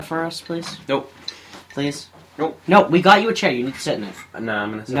for us, please? Nope. Please? Nope. No, we got you a chair. You need to sit in it. Nah,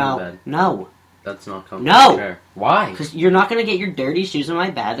 I'm gonna sit in bed. No. That's not comfortable. No! Chair. Why? Because you're not going to get your dirty shoes on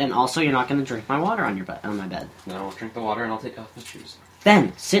my bed, and also you're not going to drink my water on my bed. No, I'll drink the water and I'll take off my shoes.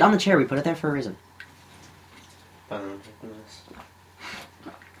 Then, sit on the chair. We put it there for a reason.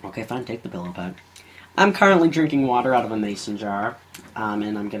 Okay, fine. Take the pillow pad. I'm currently drinking water out of a mason jar,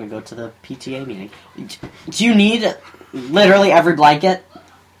 and I'm going to go to the PTA meeting. Do you need literally every blanket?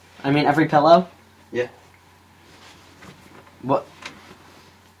 I mean, every pillow? Yeah. What?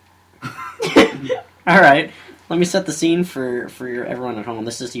 Alright, let me set the scene for everyone at home.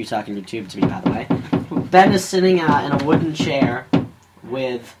 This is you talking to Tube to me, by the way. Ben is sitting in a wooden chair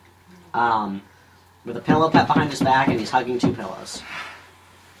with a pillow pet behind his back, and he's hugging two pillows.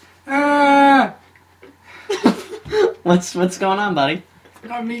 What's going on, buddy?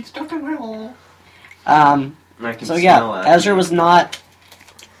 Got meat stuck in my hole. So yeah, Ezra was not...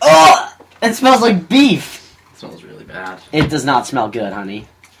 Oh! It smells like beef! It smells really bad. It does not smell good, honey.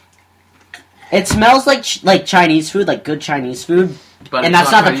 It smells like Chinese food, like good Chinese food. But and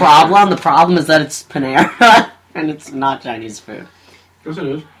that's not the problem. The problem is that it's Panera, and it's not Chinese food. Yes, it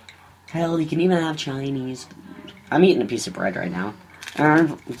is. Hell, you can even have Chinese food. I'm eating a piece of bread right now. And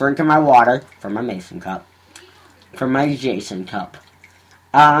I'm drinking my water from my Mason cup. From my Jason cup.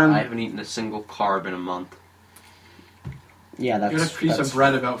 I haven't eaten a single carb in a month. Yeah, that's... You had a piece of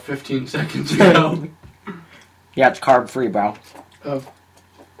bread about 15 seconds ago. Yeah, it's carb-free, bro. Oh.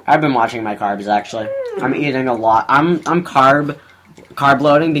 I've been watching my carbs, actually. I'm eating a lot. I'm carb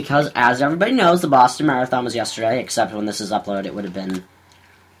loading because, as everybody knows, the Boston Marathon was yesterday, except when this is uploaded, it would have been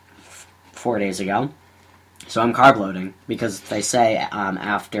 4 days ago. So I'm carb loading because they say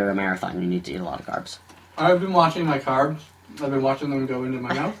after a marathon you need to eat a lot of carbs. I've been watching my carbs. I've been watching them go into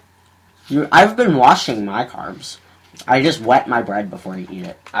my mouth. I've been washing my carbs. I just wet my bread before you eat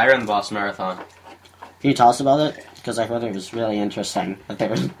it. I ran the Boston Marathon. Can you tell us about it? Because I thought it was really interesting that there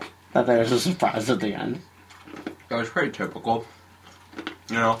was a surprise at the end. It was pretty typical.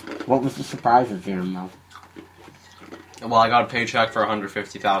 You know? What was the surprise at the end, though? Well, I got a paycheck for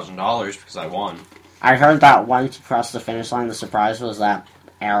 $150,000 because I won. I heard that once you crossed the finish line, the surprise was that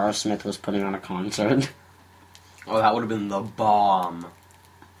Aerosmith was putting on a concert. Oh, that would have been the bomb.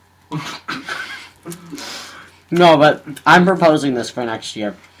 No, but I'm proposing this for next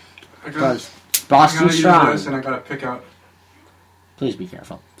year. Because Boston Strong. Use this and I gotta pick out. Please be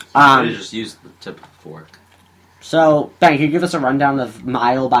careful. I just use the tip of the fork. So, Ben, can you give us a rundown of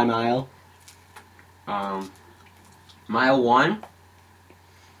mile by mile? Mile 1.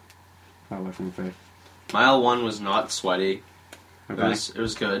 Oh, Mile 1 was not sweaty. Okay. It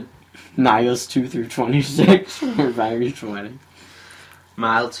was good. Miles 2 through 26 were very sweaty.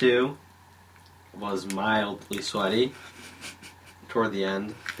 Mile 2 was mildly sweaty. Toward the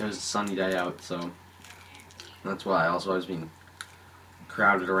end, it was a sunny day out, so that's why. Also, I was being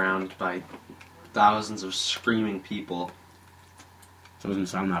crowded around by thousands of screaming people. Doesn't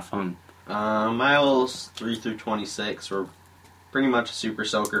sound that fun. Miles 3 through 26 were pretty much a super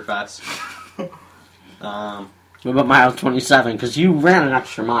soaker fest. What about mile 27? Because you ran an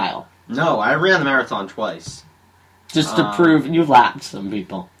extra mile. No, I ran the marathon twice. Just to prove you lapped some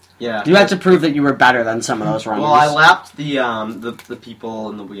people. Yeah. You had to prove that you were better than some of those runners. Well, I lapped the people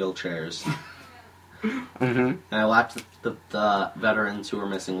in the wheelchairs. Mm-hmm. And I lapped the veterans who were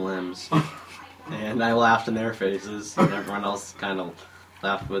missing limbs. And I laughed in their faces, and everyone else kind of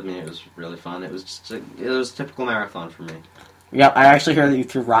laughed with me. It was really fun. It was just it was a typical marathon for me. Yep, I actually heard that you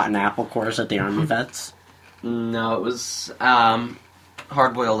threw rotten apple cores at the Army vets. No, it was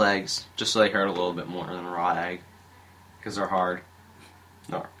hard-boiled eggs, just so they hurt a little bit more than a raw egg, because they're hard.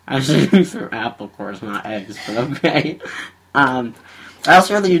 No. Actually, you threw apple cores, not eggs, but okay. I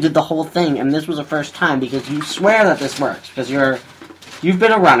also heard that you did the whole thing, and this was the first time, because you swear that this works, because you've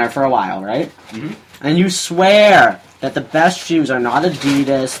been a runner for a while, right? Mm-hmm. And you swear that the best shoes are not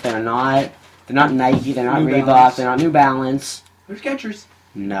Adidas, they're not Nike, they're not New Reebok, Balance. they're not New Balance. They're Skechers.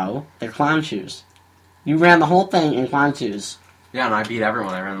 No, they're clown shoes. You ran the whole thing in clown shoes. Yeah, and I beat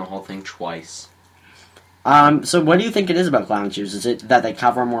everyone. I ran the whole thing twice. So what do you think it is about clown shoes? Is it that they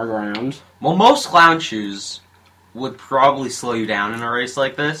cover more ground? Well, most clown shoes would probably slow you down in a race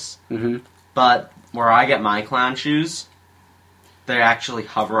like this. Mm-hmm. But where I get my clown shoes, they actually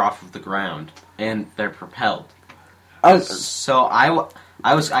hover off of the ground, and they're propelled. Oh, So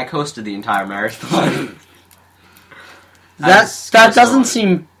I coasted the entire marathon. that doesn't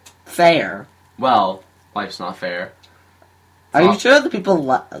seem fair. Well, life's not fair. Are you sure the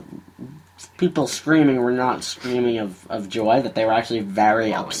people screaming were not screaming of joy, that they were actually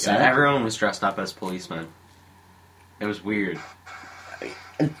very upset? God. Everyone was dressed up as policemen. It was weird.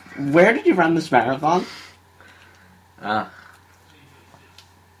 Where did you run this marathon?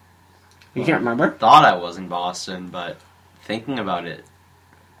 You can't remember? Thought I was in Boston, but thinking about it,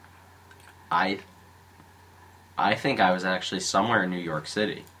 I think I was actually somewhere in New York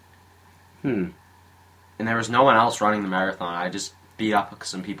City. Hmm. And there was no one else running the marathon. I just beat up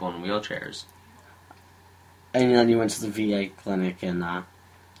some people in wheelchairs. And then you went to the VA clinic and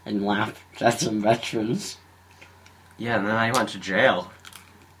laughed at some veterans. Yeah, and then I went to jail.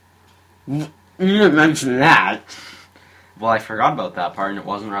 You didn't mention that. Well, I forgot about that part, and it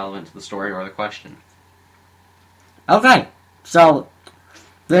wasn't relevant to the story or the question. Okay, so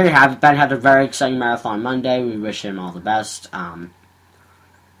there you have it. Ben had a very exciting marathon Monday. We wish him all the best. I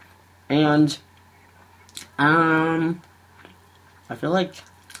feel like...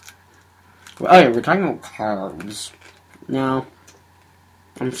 Oh yeah, we're talking about carbs. Now,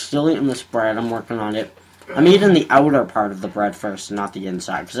 I'm still eating this bread. I'm working on it. I'm eating the outer part of the bread first, not the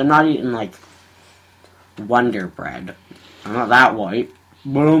inside. Because I'm not eating, like, Wonder Bread. I'm not that white.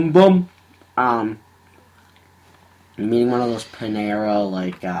 Boom, boom. I'm eating one of those Panera,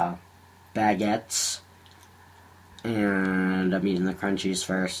 like, baguettes. And I'm eating the crunchies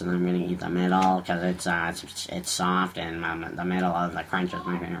first, and then I'm going to eat the middle, because it's soft, and the middle of the crunch is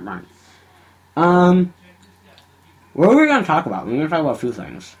my favorite part. What are we going to talk about? We're going to talk about a few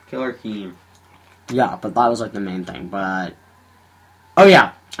things. Killer Keem. Yeah, but that was, like, the main thing, but... Oh,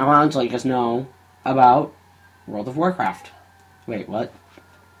 yeah, I wanted to let you guys know about World of Warcraft. Wait, what?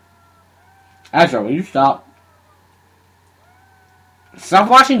 Ezra, will you stop? Stop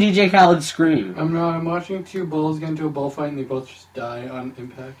watching DJ Khaled scream. I'm not. I'm watching two bulls get into a bullfight and they both just die on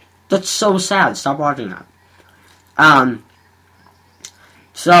impact. That's so sad. Stop watching that.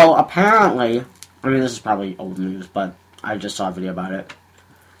 So, apparently... I mean, this is probably old news, but I just saw a video about it.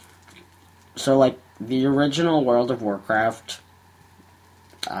 So, like, the original World of Warcraft...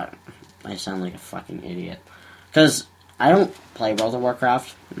 I sound like a fucking idiot. Because I don't play World of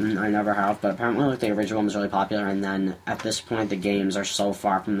Warcraft. I never have. But apparently, like, the original was really popular. And then, at this point, the games are so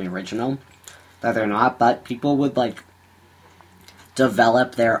far from the original that they're not. But people would, like,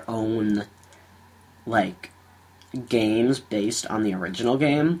 develop their own, like, games based on the original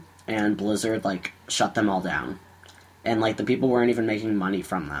game. And Blizzard, like, shut them all down. And, like, the people weren't even making money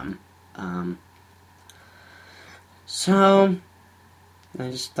from them. So, I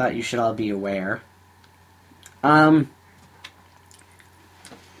just thought you should all be aware.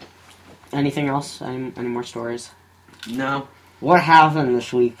 Anything else? Any more stories? No. What happened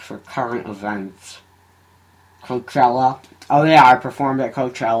this week for current events? Coachella. Oh yeah, I performed at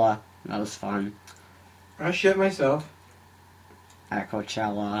Coachella. That was fun. I shit myself. At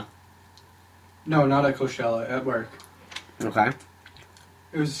Coachella. No, not at Coachella. At work. Okay.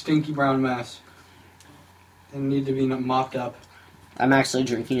 It was a stinky brown mess. It needed to be mopped up. I'm actually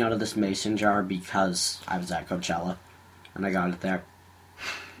drinking out of this mason jar because I was at Coachella. And I got it there.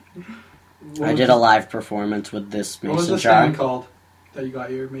 I did a live performance with this mason jar. What was the stand called that you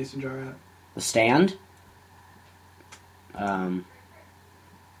got your mason jar at? The stand? I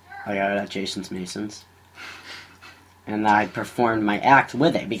got it at Jason's Masons. And I performed my act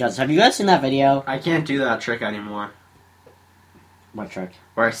with it, because have you guys seen that video? I can't do that trick anymore. What trick?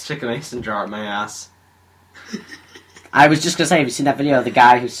 Where I stick a mason jar up my ass. I was just gonna say, have you seen that video of the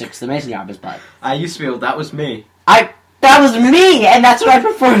guy who sticks the mason jar up his butt? I used to be able, that was me. That was me, and that's what I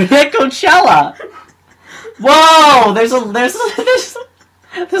performed at Coachella! Whoa! There's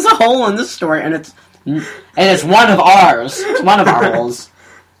a hole in this story, and it's one of ours. It's one of our holes.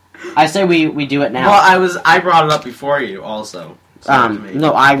 I say we do it now. Well, I brought it up before you, also.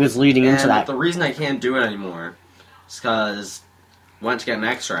 No, I was leading into that. The reason I can't do it anymore is because I went to get an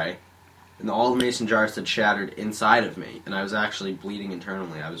x-ray, and all the mason jars had shattered inside of me, and I was actually bleeding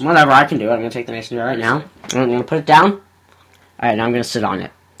internally. Whatever, I can do it. I'm going to take the mason jar right now. I'm going to put it down. Alright, now I'm going to sit on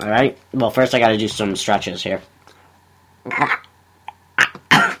it. Alright? Well, first I got to do some stretches here.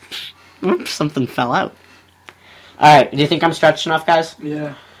 Oops, something fell out. Alright, do you think I'm stretched enough, guys?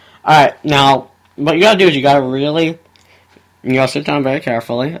 Yeah. Alright, now, what you gotta do is you gotta really... You gotta sit down very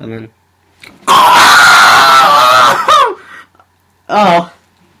carefully, and then... Oh!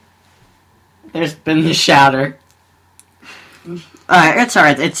 There's been the shatter. Alright, it's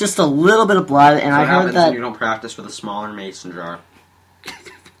alright. It's just a little bit of blood, and I heard that... When you don't practice with a smaller mason jar.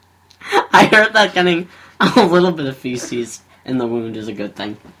 I heard that getting a little bit of feces in the wound is a good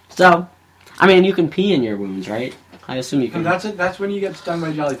thing. So, I mean, you can pee in your wounds, right? I assume you can. And that's it. That's when you get stung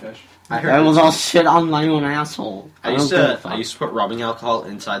by jellyfish. I was all shit on my own asshole. I used to put rubbing alcohol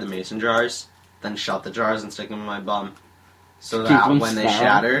inside the mason jars, then shut the jars and stick them in my bum, so that when they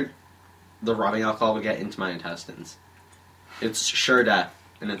shattered, the rubbing alcohol would get into my intestines. It's sure death.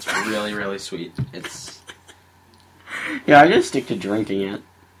 and it's really, really sweet. Yeah, I just stick to drinking it.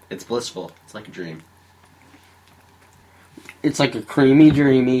 It's blissful. It's like a dream. It's like a creamy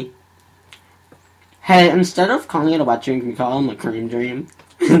dreamy. Hey, instead of calling it a wet dream, can you call them a cream dream?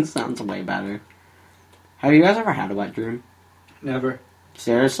 It sounds way better. Have you guys ever had a wet dream? Never.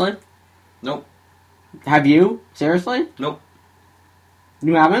 Seriously? Nope. Have you? Seriously? Nope.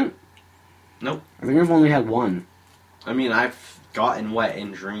 You haven't? Nope. I think I've only had one. I mean, I've gotten wet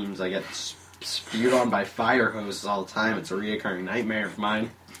in dreams. I get spewed on by fire hoses all the time. It's a reoccurring nightmare of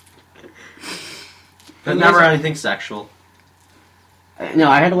mine. But never anything sexual. No,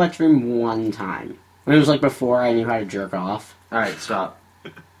 I had a wet dream one time. It was like before I knew how to jerk off. Alright, stop.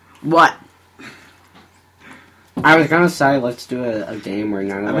 What? I was gonna say, let's do a game where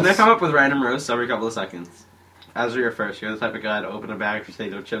none of I'm gonna us... come up with random roasts every couple of seconds. As you're first, you're the type of guy to open a bag of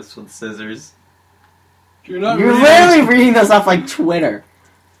potato chips with scissors. You're not You're reading literally reading this off like Twitter.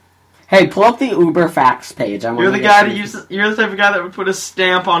 Hey, pull up the Uber facts page. You're the guy to use. You're the type of guy that would put a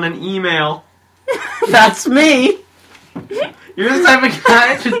stamp on an email. That's me! You're the type of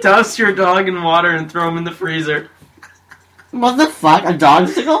guy to douse your dog in water and throw him in the freezer. What the fuck? A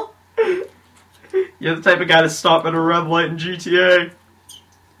dogsicle? You're the type of guy to stop at a red light in GTA.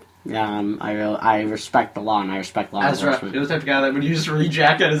 Yeah, I respect the law and I respect law Ezra, enforcement. you're the type of guy that would use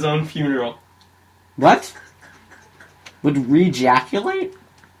rejack at his own funeral. What? Would rejaculate?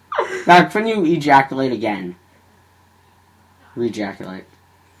 Like, when you ejaculate again. Rejaculate.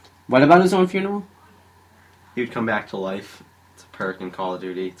 What about his own funeral? He would come back to life. It's a perk in Call of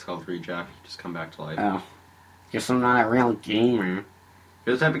Duty. It's called rejack. Just come back to life. Oh. Guess I'm not a real gamer.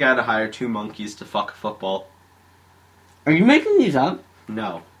 You're the type of guy to hire 2 monkeys to fuck a football. Are you making these up?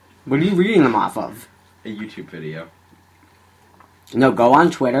 No. What are you reading them off of? A YouTube video. No, go on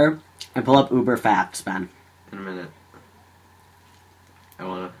Twitter and pull up Uber facts, Ben. In a minute. I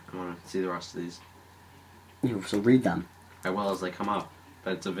wanna see the rest of these. So read them. I will as they come up.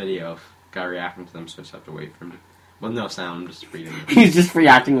 But it's a video of a guy reacting to them, so I just have to wait for him to... With no sound, I'm just reading it. He's just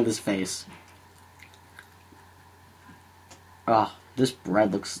reacting with his face. Oh, this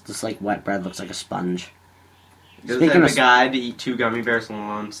like wet bread looks like a sponge. You're the type of guy to eat 2 gummy bears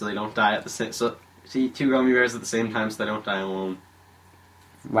alone so they don't die at the same... So, to eat 2 gummy bears at the same time so they don't die alone.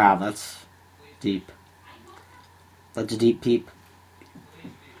 Wow, that's deep. That's a deep peep.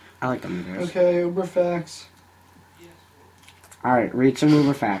 I like gummy bears. Okay, Uber facts. Alright, read some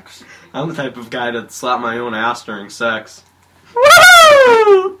Uber facts. I'm the type of guy to slap my own ass during sex.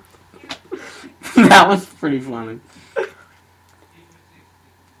 Woo! That was pretty funny.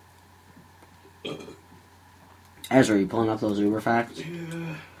 Ezra, you pulling up those Uber facts?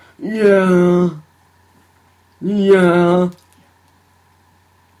 Yeah. Yeah.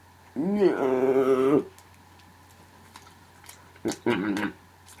 Yeah.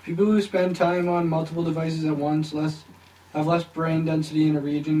 People who spend time on multiple devices at once have less brain density in a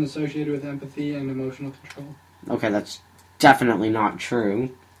region associated with empathy and emotional control. Okay, that's definitely not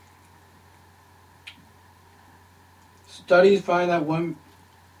true. Studies find that women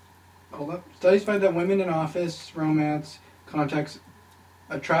in office romance contexts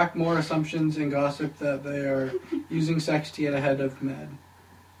attract more assumptions and gossip that they are using sex to get ahead of men.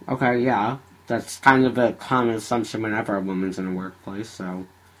 Okay, yeah. That's kind of a common assumption whenever a woman's in a workplace, so...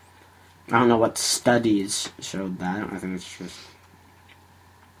 I don't know what studies showed that. I think it's just...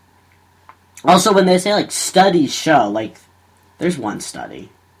 Also, when they say, like, studies show, like, there's one study.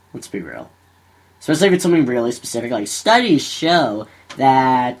 Let's be real. Especially if it's something really specific. Like, studies show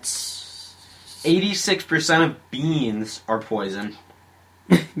that... 86% of beans are poison.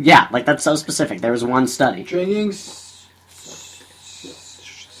 Yeah, like, that's so specific. There was one study. Drinking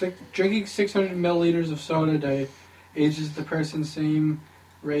 600 milliliters of soda a day ages the person same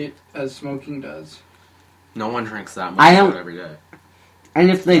rate as smoking does. No one drinks that I much don't- soda every day. And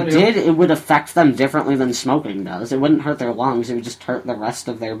if they How do did, it would affect them differently than smoking does. It wouldn't hurt their lungs, it would just hurt the rest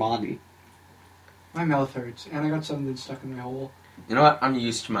of their body. My mouth hurts, and I got something stuck in my hole. You know what? I'm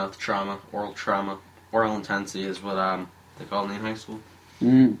used to mouth trauma. Oral intensity is what they call me in high school.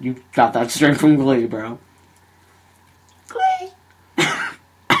 You got that straight from Glee, bro. Glee!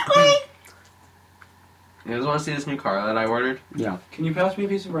 Glee! You guys want to see this new car that I ordered? Yeah, Can you pass me a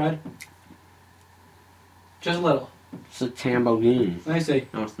piece of bread? Just a little. it's a Lamborghini. I see.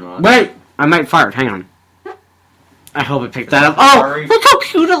 No, it's not. Wait! I might fart, hang on. I hope it picked that up. Oh! Ferrari. Look how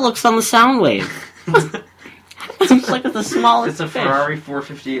cute it looks on the sound wave. It's like the smallest It's a fish. Ferrari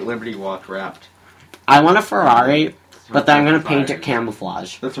 458 Liberty Walk wrapped. I want a Ferrari, but then I'm gonna paint it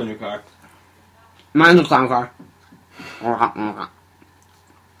camouflage. That's my new car. Mine's a clown car. Why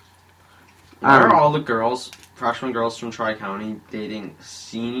are all the girls Freshman girls from Tri-County dating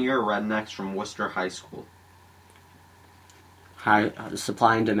senior rednecks from Worcester High School. High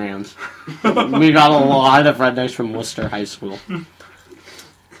supply and demand. We got a lot of rednecks from Worcester High School.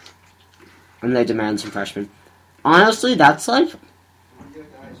 And they demand some freshmen. Honestly, that's like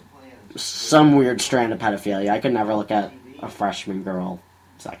some weird strand of pedophilia. I could never look at a freshman girl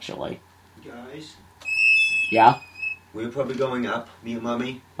sexually. Guys, Yeah? we're probably going up, me and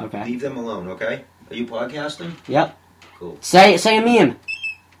Mommy. Okay. Leave them alone, okay? Are you podcasting? Yep. Cool. Say a meme.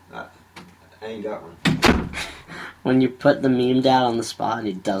 I ain't got one. When you put the meme down on the spot and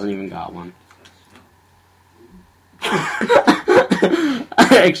he doesn't even got one.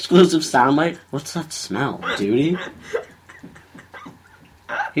 Exclusive soundbite. What's that smell, duty?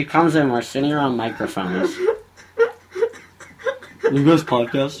 He comes in, we're sitting around microphones. You guys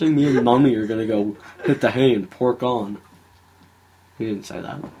podcasting? Me and Mommy are gonna go hit the hay and pork on. He didn't say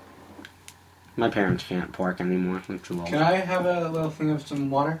that. My parents can't pork anymore. I'm too old. Can I have a little thing of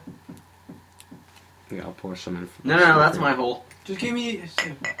some water? Yeah, I'll pour some in. No, that's my hole. Just give me a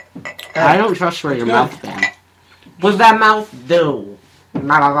sip. I don't trust where your Good. mouth been. What's that mouth do?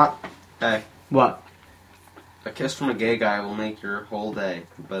 Hey, What? a kiss from a gay guy will make your whole day,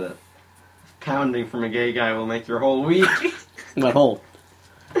 but a pounding from a gay guy will make your whole week. What hole?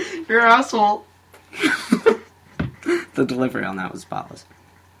 Your asshole. The delivery on that was spotless.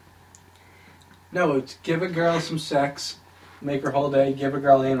 No, it's give a girl some sex, make her whole day. Give a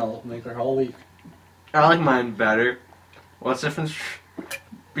girl anal, make her whole week. I like mine better. What's the difference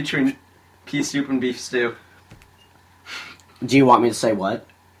between pea soup and beef stew? Do you want me to say what?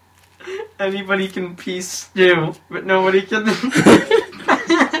 Anybody can pea stew, but nobody can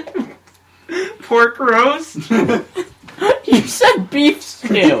pork roast. You said beef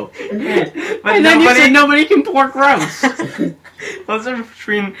stew. But And then you said nobody can pork roast. What's the difference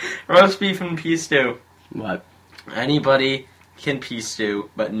between roast beef and pea stew? What? Anybody can pea stew,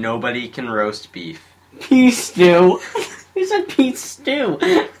 but nobody can roast beef. Pea stew. You said pea stew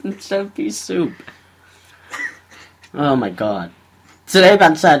instead of pea soup. Oh my god. Today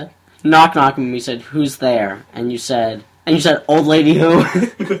Ben said, knock knock, and we said, who's there? And you said, old lady who?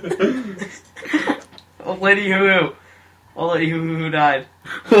 Old lady who? Old lady who died?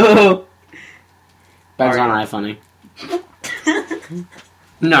 Ben's on iFunny.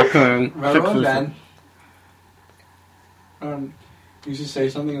 Not kidding. Remember when Ben used to say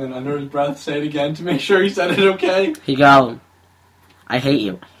something and then under his breath say it again to make sure he said it okay? He go, I hate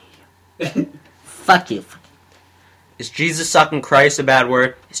you. Fuck you. Is Jesus sucking Christ a bad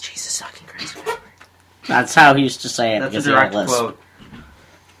word? Is Jesus sucking Christ a bad word? That's how he used to say it. That's a because he had direct lisp.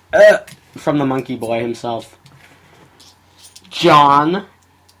 quote. From the monkey boy himself. John.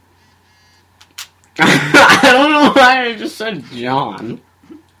 I don't know why I just said John.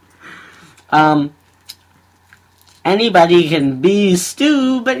 Anybody can be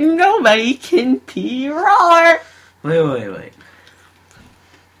stew, but nobody can pee roar. Wait.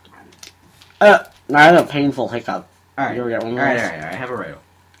 I had a painful hiccup. Alright. You ever get one of Alright, those? I have a riddle.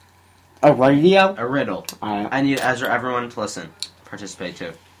 A radio? A riddle. I need everyone to listen. Participate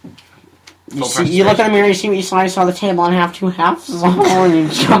too. You see, you look in the mirror, you see what you saw. I saw the table and have two halves is all, and you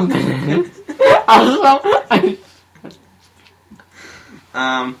jump in.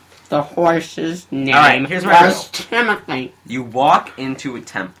 The horse's name Alright, here's my was Timothy. You walk into a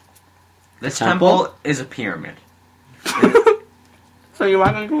temple. This Temple? temple is a pyramid. So you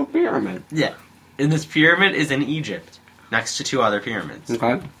walk into a pyramid. Yeah. And this pyramid is in Egypt, next to two other pyramids.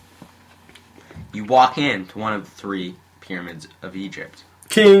 Okay. You walk into one of the three pyramids of Egypt.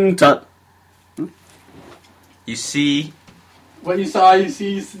 King Tut. You see What you saw, you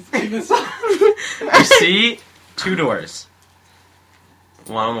see, you see two doors.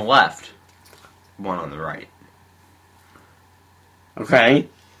 One on the left, one on the right. Okay.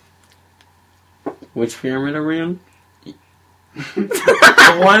 Which pyramid are we in?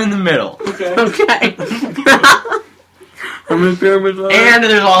 The one in the middle. Okay. Okay. How many pyramids are there? And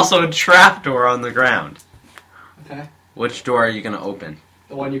there's also a trap door on the ground. Okay. Which door are you going to open?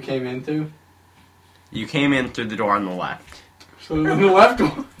 The one you came into. You came in through the door on the left. So on the left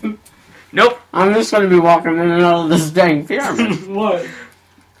one. Nope. I'm just going to be walking in the middle of this dang pyramid. What?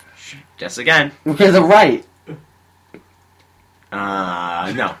 Guess again. Okay, the right.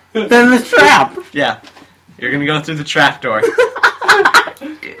 No. Then the trap. Yeah. You're going to go through the trap door.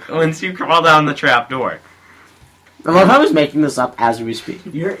 Once you crawl down the trap door. I love how I was making this up as we speak.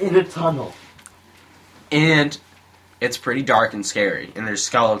 You're in a tunnel. And it's pretty dark and scary. And there's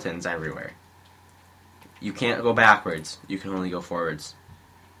skeletons everywhere. You can't go backwards. You can only go forwards.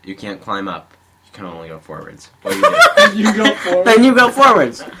 You can't climb up. You can only go forwards. What do you do? You go forward. Then you go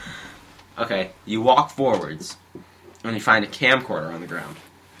forwards. Okay, you walk forwards, and you find a camcorder on the ground.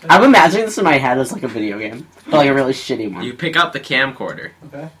 I'm imagining this in my head as like a video game, but like a really shitty one. You pick up the camcorder,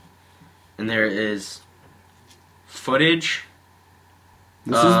 Okay. and there is footage.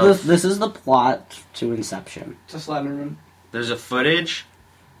 This is the plot to Inception. It's a Slenderman. There's a footage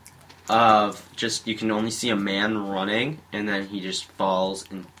of just, you can only see a man running, and then he just falls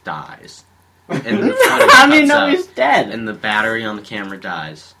and dies. And the footage How do you cuts know out, he's dead? and the battery on the camera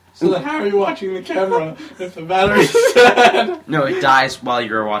dies. So then how are you watching the camera if the battery's dead? No, it dies while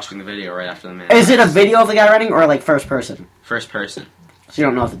you're watching the video right after the man Is it a dies. video of the guy running or like first person? First person. So you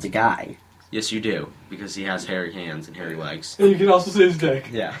don't know if it's a guy. Yes, you do, because he has hairy hands and hairy legs. And you can also see his dick.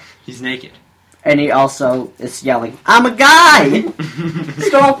 Yeah. He's naked. And he also is yelling, "I'm a guy!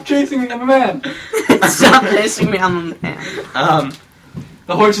 Stop chasing me, I'm a man. Stop chasing me, I'm a man."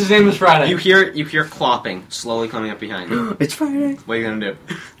 The horse's name is Friday. You hear clopping slowly coming up behind you. It's Friday. What are you gonna do?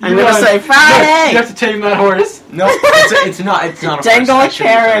 I'm gonna say Friday! You have to tame that horse. No, it's not a Dangle horse. a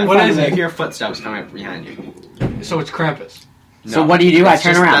Karen. What is You it? hear footsteps coming up behind you. So it's Krampus. So what do you do? I That's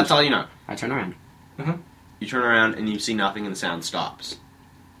turn just- around. That's all you know. I turn around. You turn around and you see nothing and the sound stops.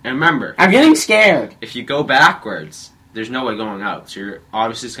 And remember, I'm getting scared. if you go backwards, there's no way going out. So you're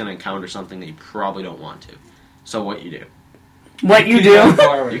obviously just going to encounter something that you probably don't want to. So what you do? What you Keep do? going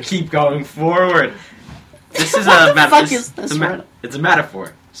forward. You keep going forward. This is a What the fuck metaphor. is this word? It's a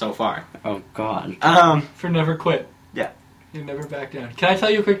metaphor so far. Oh god. For never quit. Yeah. You never back down. Can I tell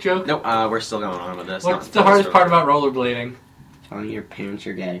you a quick joke? Nope. We're still going on with this. What's the hardest part about rollerblading? Telling your parents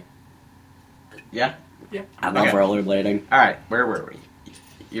you're gay. Yeah. I love Okay. rollerblading. All right. Where were we?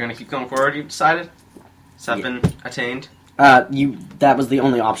 You're gonna keep going forward. You decided. Has that been attained? That was the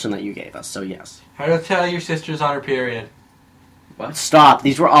only option that you gave us, so yes. How to tell your sister's on her period? Stop.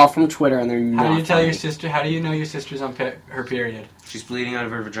 These were all from Twitter and they're not How do you tell your funny. sister? How do you know your sister's on her period? She's bleeding out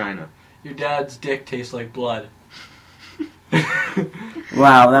of her vagina. Your dad's dick tastes like blood.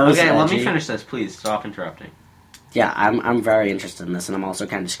 Wow, that was Okay, let me edgy. finish this, please. Stop interrupting. Yeah, I'm very interested in this and I'm also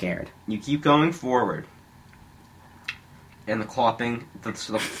kind of scared. You keep going forward, and the clopping,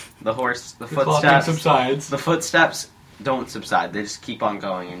 the horse, the Clopping footsteps, subsides. the footsteps don't subside. They just keep on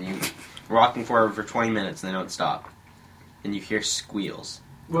going, and you walking forward for 20 minutes, and they don't stop. And you hear squeals.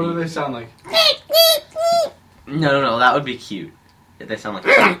 What do they sound like? No, that would be cute. They sound like.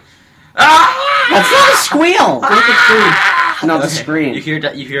 Ah! That's not a squeal! What's a scream? No, it's a Okay, scream.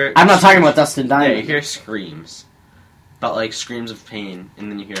 You hear. I'm not talking about Dustin Yeah, Diamond. you hear screams, but like screams of pain,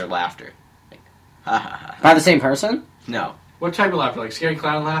 and then you hear laughter. Like, ha ha ha. By the same person? No. What type of laughter? Like scary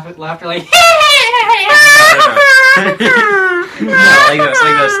clown laughter? Like No, like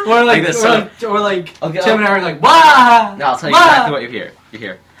this. or like this. or like Okay, Tim and Eric like wah. No, I'll tell you wah! exactly what you hear. You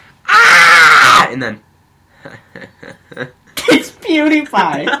hear, ah, and then. It's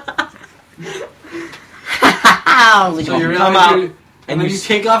PewDiePie. So you come realize out, you, and then you you s-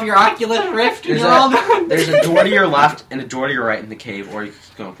 take off your Oculus Rift and There's you're all done. There's a door to your left and a door to your right in the cave, or you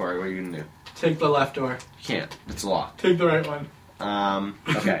keep going forward. What are you gonna do? Take the left door. You can't. It's locked. Take the right one.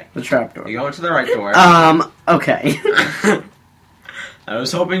 Okay. The trapdoor. You go into the right door. Okay. I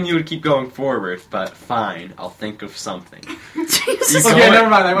was hoping you would keep going forward, but fine. I'll think of something. Jesus. You Okay, go- never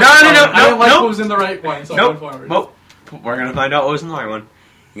mind. I went No, forward. no, I didn't like nope. what was in the right one, so I Nope. went forward. Nope. We're gonna find out what was in the right one.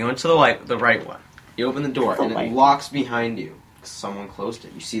 You go into the right one. You open the door, The and right it one. locks behind you. Someone closed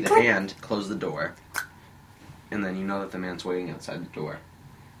it. You see the hand close the door, and then you know that the man's waiting outside the door,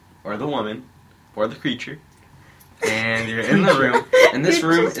 or the woman, or the creature. And you're in the room, and this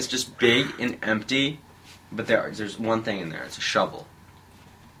room is just big and empty, but there's one thing in there. It's a shovel.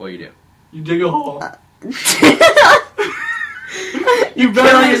 What do you do? You dig a hole. You You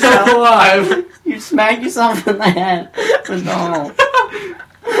burn yourself alive. You smack yourself in the head with the hole.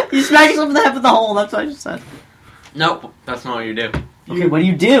 You smack yourself in the head with the hole, that's what I just said. Nope, that's not what you do. Okay, what do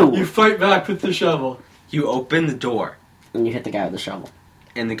you do? You fight back with the shovel. You open the door, And you hit the guy with the shovel.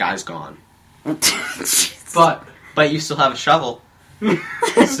 and the guy's gone. But But you still have a shovel.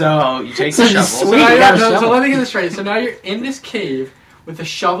 So you take So the you shovel. so, Sweet, now you you're, got a so shovel. let me get this straight. So now you're in this cave with a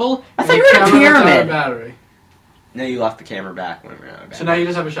shovel I and thought a you were in a camera that's out of pyramid. battery. No, you left the camera back when we were out of bed. So now you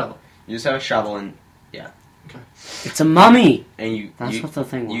just have a shovel. You just have a shovel, and It's a mummy! you That's you, what the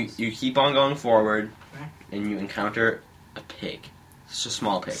thing was. you keep on going forward, Okay. and you encounter a pig. It's a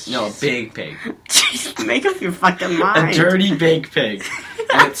small pig. No, a big pig. Jeez, make up your fucking A mind. dirty big pig,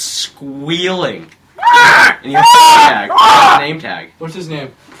 and it's squealing. And you have a name tag. What's his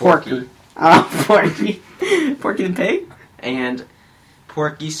name? Porky. Porky. Porky the pig? And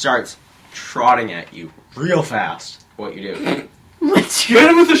Porky starts trotting at you real fast. What you do? What's Hit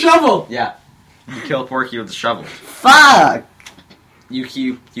him with the shovel! Yeah, you kill Porky with the shovel. Fuck!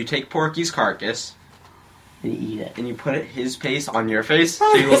 you take Porky's carcass And you eat it. and you put his face on your face,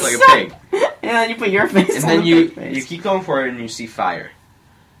 so you look like a pig. And then you put your face And on then the you pig face. you keep going forward and you see fire.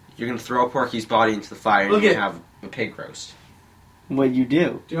 You're gonna throw Porky's body into the fire and Look you at- have a pig roast. What'd you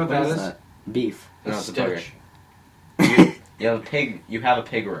do? Do you know what that is? that? Beef. No, A it's a bugger. stitch. You have a pig. You have a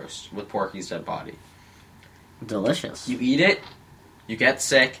pig roast with Porky's dead body. Delicious. You eat it. You get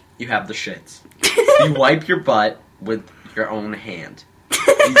sick. You have the shits. You wipe your butt with your own hand.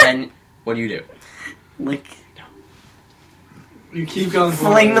 And then what do? Like, You keep going.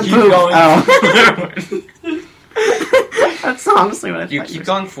 fling the Keep poop. going Oh. That's honestly what I You thought keep were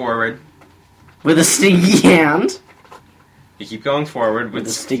going forward. with a stinky hand. You keep going forward with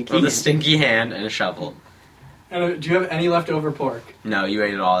With a stinky with a hand. stinky hand and a shovel. And, do you have any leftover pork? No, you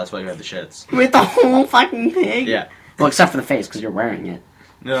ate it all. That's why you had the shits. With the whole fucking pig? Yeah. Well, except for the face, because you're wearing it.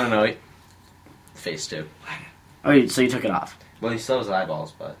 No. Face too. Oh, so you took it off. Well, he still has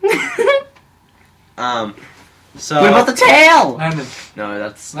eyeballs, but what So about the tail? Landon. no,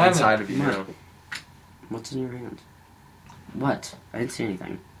 that's Lemon. inside of you What? now. What's in your hand? What? I didn't see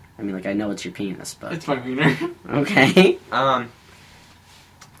anything. I mean, like, I know it's your penis, but... It's my wiener. Okay.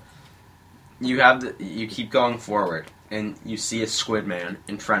 You keep going forward, and you see a squid man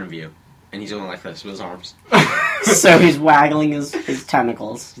in front of you, and he's going like this with his arms. So he's waggling his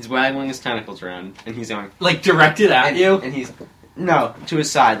tentacles. He's waggling his tentacles around, and he's going Like directed at you? and he's no to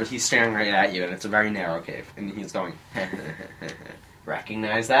his side, but he's staring right at you, and it's a very narrow cave, and he's going.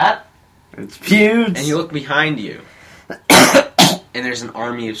 Recognize that? It's huge. And you look behind you, and there's an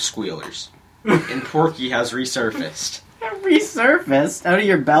army of squealers, and Porky has resurfaced. Resurfaced out of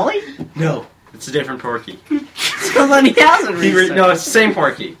your belly? No, it's a different Porky. So then he hasn't resurfaced. No, it's the same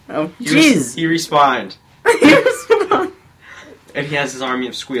Porky. Oh, He jeez. He respawned. And he has his army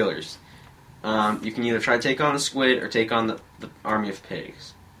of squealers. You can either try to take on the squid or take on the army of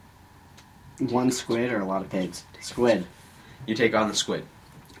pigs. One squid or a lot of pigs? Squid. You take on the squid.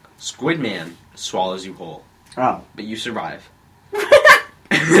 Squid Man swallows you whole, Oh. but you survive.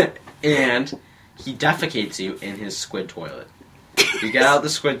 And he defecates you in his squid toilet. You get out of the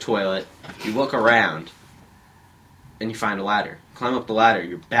squid toilet, you look around, and you find a ladder. Climb up the ladder,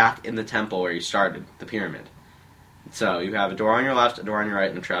 you're back in the temple where you started, the pyramid. So you have a door on your left, a door on your right,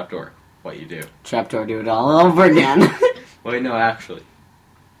 and a trap door. What you do? Trapdoor, do it all over again. Wait, no, actually.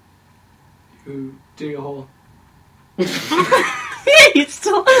 You dig a hole. he's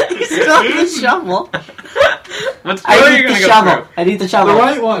still has the shovel. What's I door need you the gonna go shovel. through? I need the The shovel.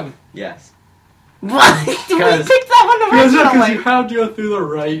 right one. Yes. What? We picked Because- that one Because originally. you have to go through the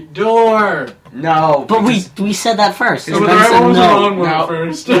right door. No. But because- we said that first. So And the Ben right said one was the no. wrong one no,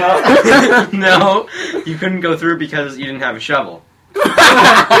 first. No, you couldn't go through because you didn't have a shovel.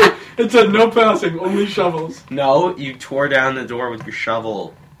 It said no passing, only shovels. No, you tore down the door with your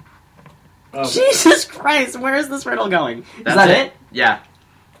shovel. Oh. Jesus Christ, where is this riddle going? Is That's that it? Yeah.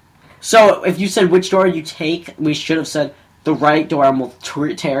 So, if you said which door you take, we should have said the right door and we'll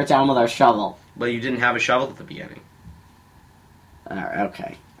tear it down with our shovel. But you didn't have a shovel at the beginning.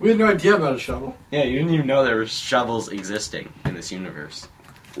 Okay. We had no idea about a shovel. Yeah, you didn't even know there were shovels existing in this universe.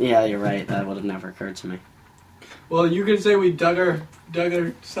 Yeah, you're right. That would have never occurred to me. Well, you could say we dug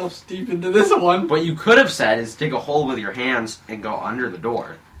ourselves deep into this one. What you could have said is dig a hole with your hands and go under the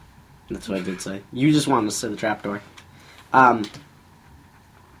door. That's what I did say. You just wanted to say the trapdoor.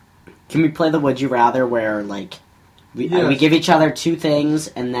 Can we play the Would You Rather where, like, we Yes. give each other two things,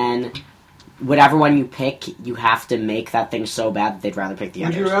 and then whatever one you pick, you have to make that thing so bad that they'd rather pick the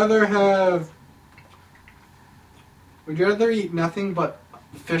Would you others. Would you rather eat nothing but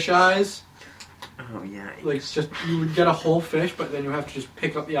fish eyes? Oh, yeah. Like, it's just, you would get a whole fish, but then you have to just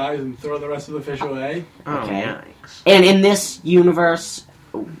pick up the eyes and throw the rest of the fish away. Oh, Okay. yikes. And in this universe,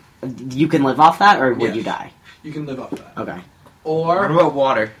 you can live off that, or would Yes. you die? You can live off that. Okay. What Or about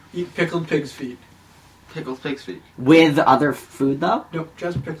water? eat pickled pig's feet. Pickled pig's feet. With other food, though? Nope,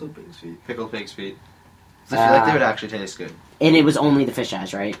 just pickled pig's feet. Pickled pig's feet. I feel like they would actually taste good. And it was only the fish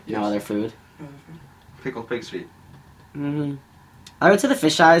eyes, right? No Yes. other food? Pickled pig's feet. Mm-hmm. I would say the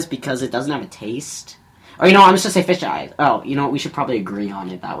fish eyes because it doesn't have a taste. Or, you know, I'm just gonna say fish eyes. Oh, you know what? We should probably agree on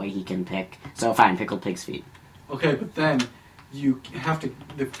it. That way he can pick. So, fine, pickled pig's feet. Okay, but then you have to,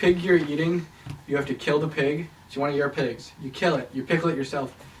 the pig you're eating, you have to kill the pig. It's one of your pigs. You kill it, you pickle it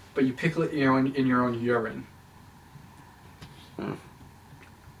yourself, but you pickle it in your own urine.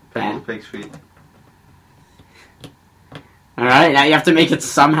 Pickled pig's feet. Alright, now you have to make it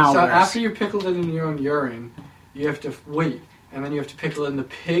somehow So worse. after you pickled it in your own urine, you have to wait, and then you have to pickle it in the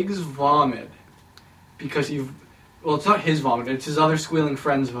pig's vomit. Because well, it's not his vomit, it's his other squealing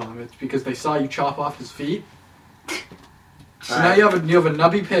friend's vomit, because they saw you chop off his feet. So now you have a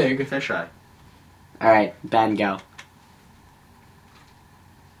nubby pig. Fisheye. Alright, Ben, go.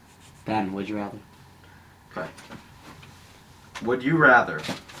 Ben, would you rather? Would you rather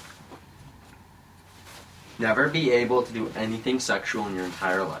never be able to do anything sexual in your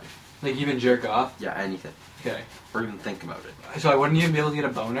entire life? Like even jerk off. Yeah, anything. Okay. Or even think about it. So I wouldn't even be able to get a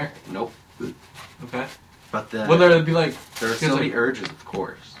boner. Nope. Okay. But the, Will there be like? there are still like- the urges, of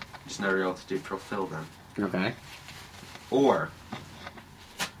course. Just never be able to fulfill them. Okay. Or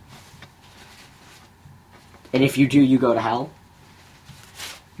And if you do, you go to hell?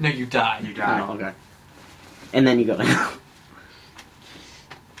 No, you die. you die. Oh, okay. And then you go to hell.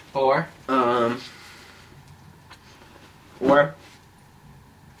 Or Or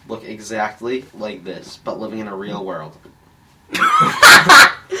look exactly like this, but living in a real world.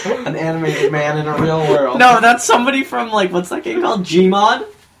 An animated man in a real world. No, that's somebody from, like, what's that game called? Gmod?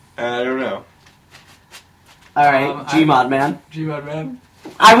 I don't know. Alright, Gmod, man. Gmod man.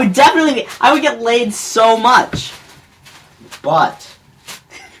 I would get laid so much. But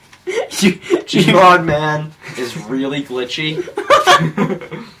Gmod man is really glitchy.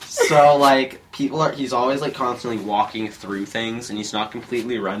 So like he's always like constantly walking through things, and he's not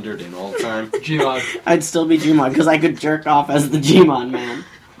completely rendered in all the time. Gmod. I'd still be Gmod, because I could jerk off as the Gmod, man.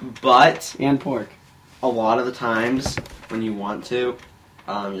 But And pork. a lot of the times when you want to,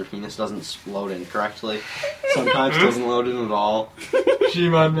 your penis doesn't load in correctly. Sometimes it doesn't load in at all.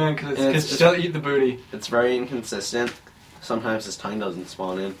 Gmod man, because And it's still eat the booty. It's very inconsistent. Sometimes his tongue doesn't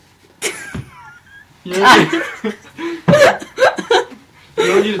spawn in. You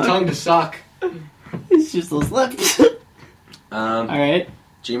don't need a tongue to suck. It's just those lips. Alright.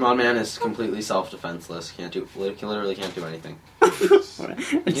 Gmod man is completely self-defenseless. Literally can't do anything. He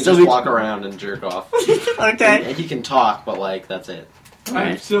I'd can still just be... walk around and jerk off. Okay. And he can talk, but like that's it. I'd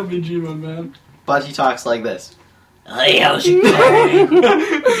Alright. still be Gmod man. But he talks like this. Hey, how's it going?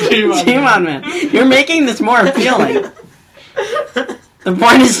 Gmod, man. You're making this more appealing. The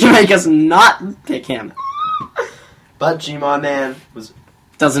point is to make us not pick him. But Gmod man was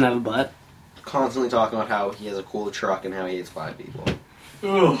Doesn't have a butt. constantly talking about how he has a cool truck and how he hates black people.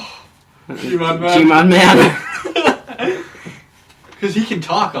 Ugh. Gmod man. Gmod, man. Because he can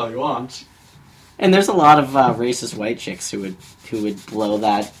talk all he wants. And there's a lot of racist white chicks who would blow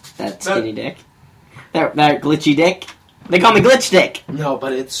that skinny dick. That glitchy dick. They call me glitch dick. No,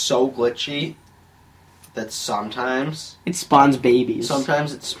 but it's so glitchy that sometimes It spawns babies.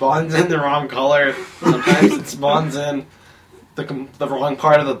 it spawns in the wrong color. Sometimes it spawns in the wrong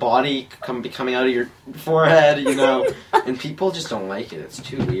part of the body coming out of your forehead, you know. And people just don't like it. It's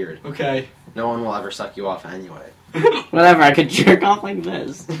too weird. Okay. No one will ever suck you off anyway. Whatever, I could jerk off like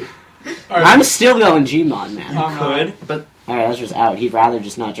this. Alright. I'm still going Gmod, man. Could, but Alright, that's just out. He'd rather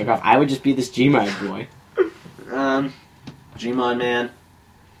just not jerk off. I would just be this Gmod boy. Gmod man.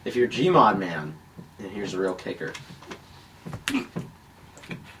 If you're Gmod man, and here's the real kicker.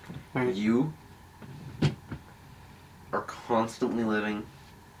 Alright. You are constantly living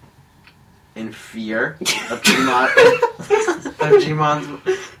in fear of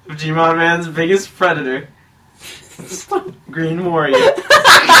Gmod man's biggest predator, Green Warrior.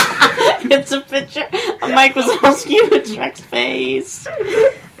 It's a picture of Mike Wazowski with Shrek's face.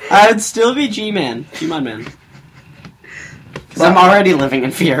 I would still be Gmod man. Because I'm already living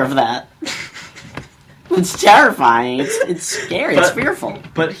in fear of that. It's terrifying. It's scary. It's fearful.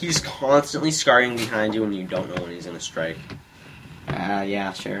 But he's constantly scurrying behind you, and you don't know when he's gonna strike.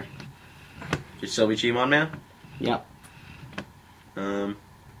 Yeah, sure. You'd still be Gmod man. Yep.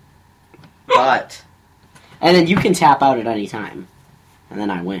 But And then you can tap out at any time. And then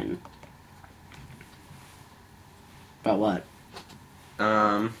I win. But what?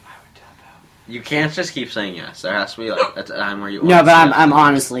 you can't just keep saying yes. There has to be like a time where you. No, but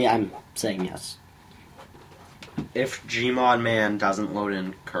honestly- I'm honestly saying yes. If Gmod man doesn't load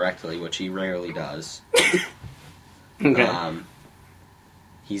in correctly, which he rarely does, Okay.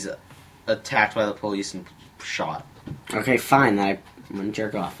 he's attacked by the police and shot. Okay, fine. Then I'm gonna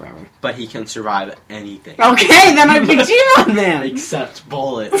jerk off forever. But he can survive anything Okay, then I pick Gmod man. except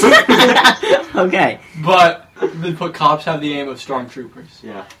bullets. Okay. But the cops have the aim of stormtroopers.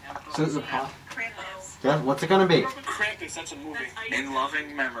 Yeah. So it's a path. Yeah. What's it gonna be? Krampus, that's a movie. In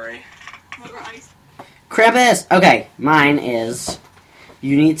loving memory. Krampus. Okay, mine is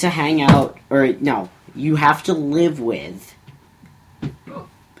you need to hang out, or no, you have to live with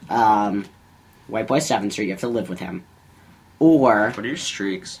White Boy 7th Street. You have to live with him, or What are your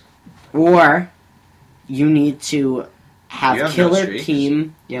streaks? you need to have You have no Killer streaks.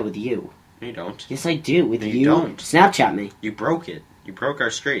 Team. Yeah, with you. No, you don't. Yes, I do. With No, you. you don't. Snapchat me. You broke it. You broke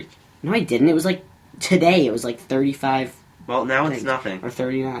our streak. No, I didn't. It was like today. It was like 35 Well, now it's Thanks. nothing. Or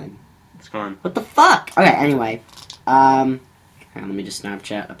 39. It's gone. What the fuck? Okay, anyway. Hang on, let me just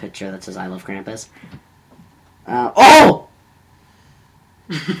Snapchat a picture that says I love Krampus. Oh!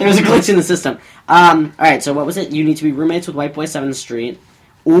 There was a glitch in the system. Alright, so what was it? You need to be roommates with White Boy 7th Street,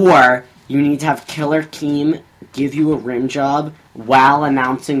 or you need to have Killer Keem give you a rim job while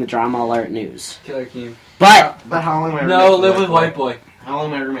announcing the Drama Alert news. Killer Keem. But, But how long am I No, live with White Boy. How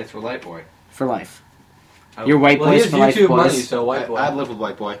long am I roommates with White Boy? for life. I- Your White Well, he Boys has for life YouTube boys. money, so White Boy. I'd live with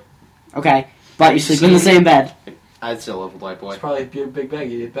White Boy. Okay, but you sleep in the same bed. I'd still live with White Boy. It's probably Big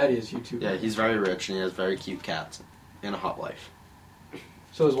Baggy. I bet he has YouTube. Yeah, he's very rich and he has very cute cats and a hot wife.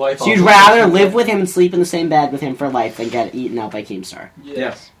 So his wife. So you'd also- rather live with him and sleep in the same bed with him for life than get eaten out by Keemstar.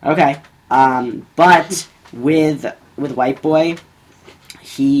 Yes. Okay. But with White Boy,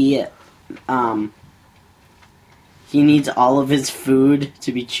 he needs all of his food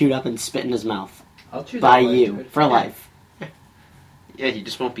to be chewed up and spit in his mouth I'll choose by that way, you dude. for life. Yeah, he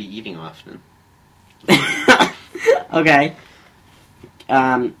just won't be eating often. Okay.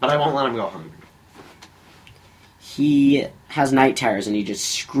 But I won't let him go hungry. He has night terrors and he just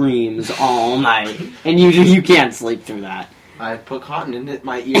screams all night, and you can't sleep through that. I put cotton in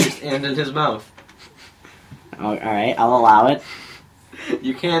my ears and in his mouth. All right, I'll allow it.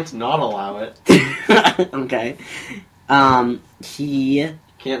 You can't not allow it. Okay. He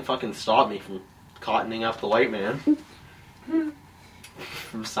Can't fucking stop me from cottoning up the white man.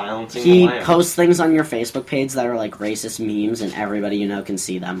 From silencing he the lamb. posts things on your Facebook page that are like racist memes, and everybody you know can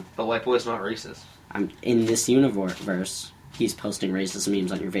see them. But White Boy's not racist. I'm in this universe. He's posting racist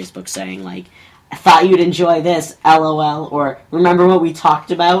memes on your Facebook saying like, "I thought you'd enjoy this, LOL," or "Remember what we talked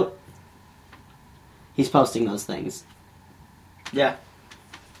about?" He's posting those things. Yeah.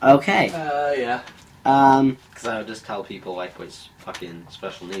 Okay. Yeah. Because I would just tell people White Boy's fucking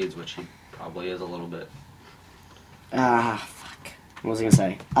special needs, which he probably is a little bit. Fuck. What was I gonna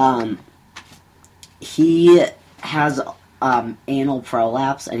say? He has anal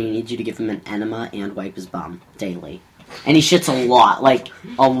prolapse, and he needs you to give him an enema and wipe his bum daily. And he shits a lot, like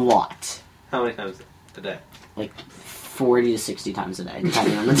a lot, How many times a day? 40 to 60 times a day,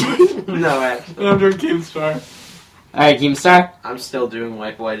 depending on the day. No, actually. I'm doing Keemstar. All right, Keemstar. I'm still doing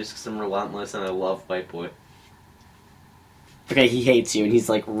White Boy just because I'm relentless and I love White Boy. Okay, he hates you, and he's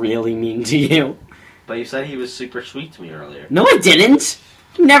like really mean to you. But you said he was super sweet to me earlier. No, I didn't.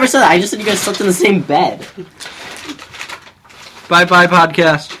 You never said that. I just said you guys slept in the same bed. Bye bye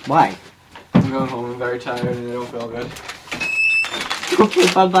podcast. Why? I'm going home. I'm very tired and I don't feel good.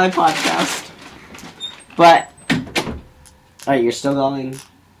 Okay, bye-bye podcast. But, alright, you're still going,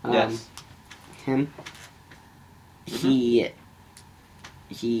 Yes. him? He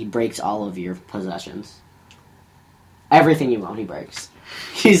breaks all of your possessions. Everything you own, he breaks.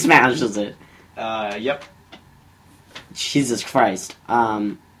 He smashes it. Yep. Jesus Christ.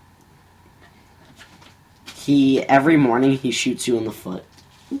 Every morning, he shoots you in the foot.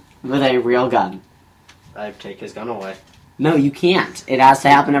 With a real gun. I take his gun away. No, you can't. It has to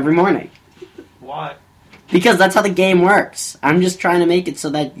happen every morning. Why? Because that's how the game works. I'm just trying to make it so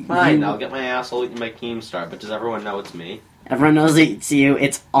that Fine, I'll get my asshole eaten by Keemstar, but does everyone know it's me? everyone knows it's you.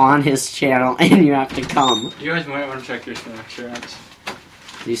 It's on his channel, and you have to come. You guys might want to check your Snapchats.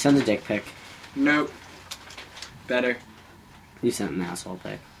 Did you send a dick pic? Nope. Better. You sent an asshole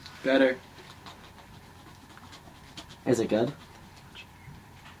pic. Better. Is it good?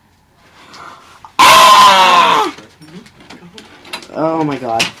 Oh my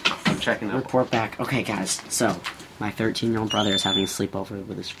god. I'm checking up. Report back. Okay, guys. So, my 13-year-old brother is having a sleepover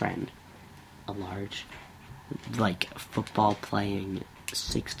with his friend. A large, football-playing,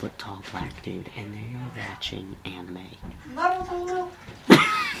 6-foot-tall black dude, and they are watching anime.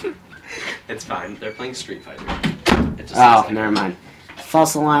 It's fine. They're playing Street Fighter. It just Oh, says like- never mind.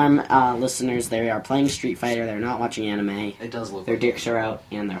 False alarm, listeners. They are playing Street Fighter. They're not watching anime. It does look Their like dicks are out,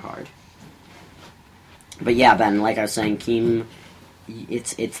 and they're hard. But yeah, Ben, like I was saying, Keem,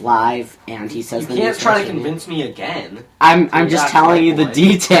 it's live, and he says You the can't news try to version. convince me again. I'm You're just not telling you the White Boy.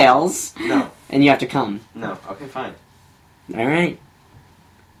 details, No. and you have to come. No. Okay, fine. All right.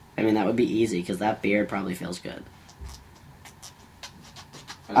 I mean, that would be easy because that beard probably feels good.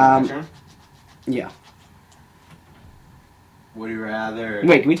 Is it my turn? Yeah. Would you rather...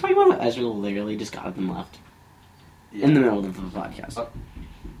 Wait, can we talk about how Ezra literally just got up and left Yeah. in the middle of the podcast? Oh.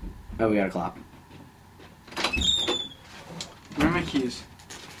 Oh, we got a clap. Where are my keys?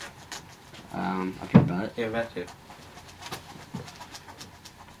 Up your butt. Yeah, that too.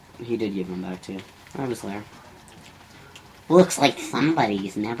 He did give them back to you. I was there. Looks like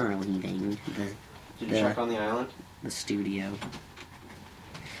somebody's never leaving Did you Yeah. check on the island? the studio.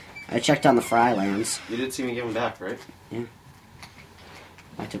 I checked on the Frylands. You did see me give him back, right?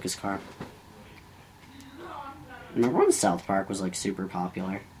 I took his car. Remember when South Park was like super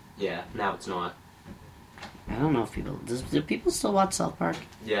popular? Yeah, now it's not. I don't know if people do people still watch South Park?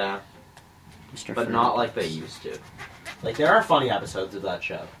 Yeah, Mr. but Furry? not like they used to. Like, there are funny episodes of that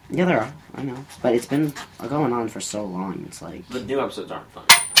show. Yeah, there are. I know, but it's been going on for so long. It's like The new episodes aren't funny.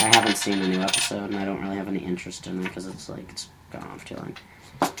 I haven't seen the new episode, and I don't really have any interest in it because it's gone off too long.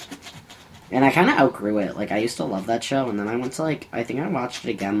 And I kind of outgrew it. Like I used to love that show, and then I went to I think I watched it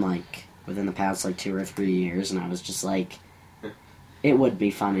again within the past 2 or 3 years, and I was just like, it would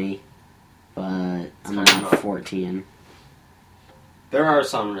be funny, but I'm kind of not not. 14. There are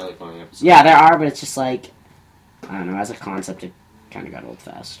some really funny episodes. Yeah, there are, but it's just I don't know. As a concept, it kind of got old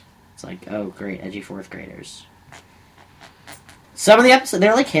fast. It's like, oh great, edgy 4th graders. Some of the episodes,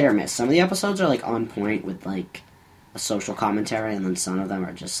 they're hit or miss. Some of the episodes are on point with a social commentary, and then some of them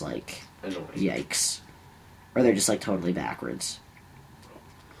are just Annoying. yikes. Or they're just totally backwards.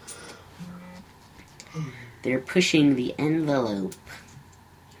 They're pushing the envelope.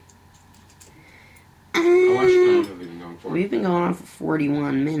 How much time have we been going for? We've been going on for 41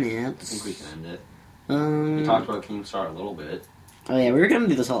 I minutes. think we can end it. We talked about Keemstar a little bit. Oh yeah, we were gonna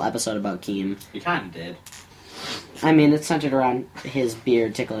do this whole episode about Keem. We kind of did. I mean, it's centered around his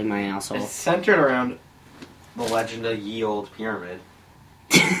beard tickling my asshole. It's centered around the legend of Ye Old Pyramid.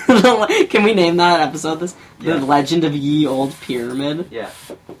 Can we name that episode this? Yeah. The Legend of Ye Old Pyramid? Yeah.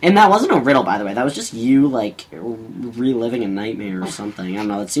 And that wasn't a riddle, by the way. That was just you, reliving a nightmare or something. I don't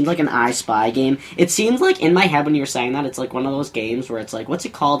know. It seemed like an I Spy game. It seems in my head when you were saying that, it's one of those games where it's what's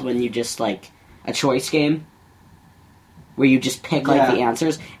it called when you just, a choice game? Where you just pick, Yeah. the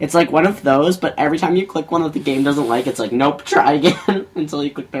answers. It's one of those, but every time you click one that the game doesn't like, it's nope, try again, until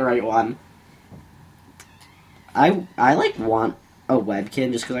you click the right one. I want a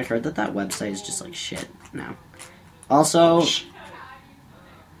webkin just because I heard that website is just shit now. Also,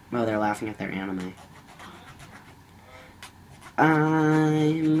 oh, they're laughing at their anime.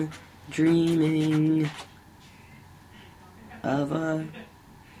 I'm dreaming of a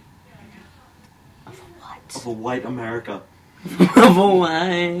what? Of a white America. Of a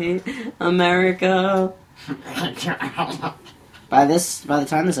white America. By the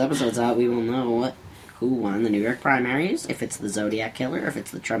time this episode's out, we will know who won the New York primaries, if it's the Zodiac Killer, if it's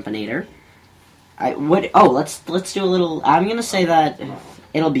the Trumpinator. Let's do a little. I'm gonna say that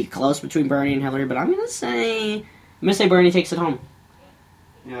it'll be close between Bernie and Hillary, but I'm gonna say Bernie takes it home.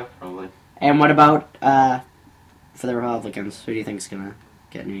 Yeah, probably. And what about for the Republicans? Who do you think's gonna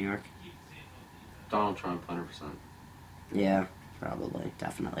get New York? Donald Trump, 100%. Yeah, probably,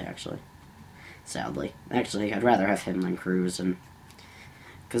 definitely, actually. Sadly, actually, I'd rather have him than Cruz,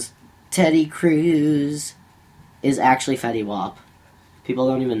 because Teddy Cruz is actually Fetty Wap. People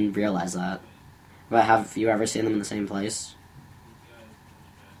don't even realize that. But have you ever seen them in the same place?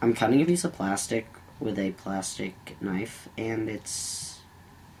 I'm cutting a piece of plastic with a plastic knife, and it's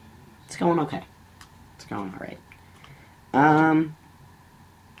going okay. It's going alright.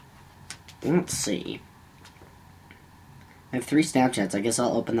 Let's see. I have 3 Snapchats. I guess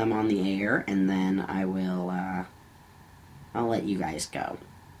I'll open them on the air, and then I will, I'll let you guys go.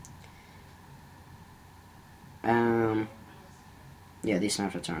 Yeah, these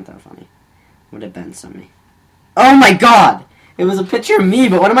Snapchats aren't that funny. What did Ben send me? Oh my god! It was a picture of me,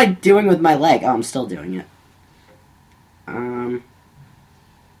 but what am I doing with my leg? Oh, I'm still doing it.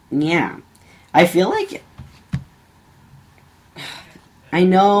 Yeah. I feel like... I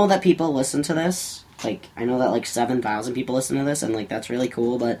know that people listen to this. I know that 7,000 people listen to this, and that's really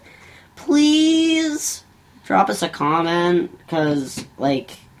cool, but please drop us a comment, because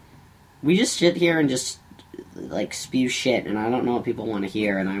we just sit here and just spew shit, and I don't know what people want to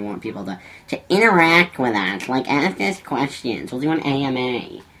hear, and I want people to interact with us, ask us questions. We'll do an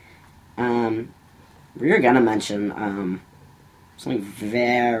AMA. We were gonna mention something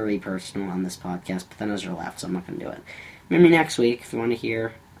very personal on this podcast, but then Ezra left, so I'm not gonna do it. Maybe next week if you want to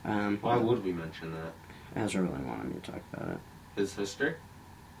hear. Why would we mention that? Ezra really wanted me to talk about it. His sister?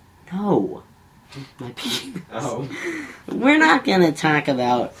 No. My penis. Oh. We're not gonna talk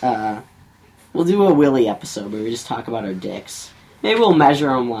about, we'll do a Willy episode where we just talk about our dicks. Maybe we'll measure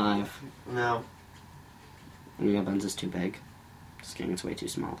them live. No. And yeah, Ben's is too big. Just kidding, it's way too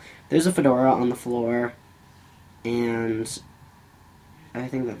small. There's a fedora on the floor, and I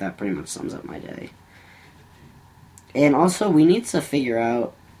think that pretty much sums up my day. And also, we need to figure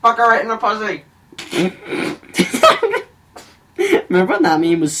out... Fuck her right in the pussy! Remember when that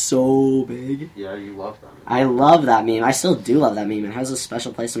meme was so big? Yeah, you love that. I love that meme. I still do love that meme. It has a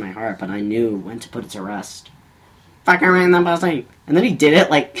special place in my heart, but I knew when to put it to rest. Fuck her right in the pussy. And then he did it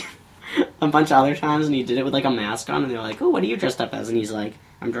a bunch of other times, and he did it with like a mask on, and they're like, "Oh, what are you dressed up as?" And he's like,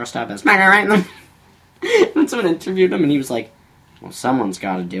 "I'm dressed up as." And then someone interviewed him, and he was like, "Well, someone's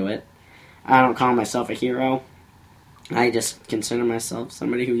got to do it. I don't call myself a hero. I just consider myself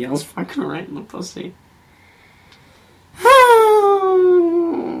somebody who yells fucking right in the pussy."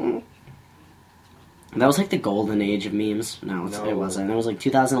 That was like the golden age of memes. No, it wasn't. It was like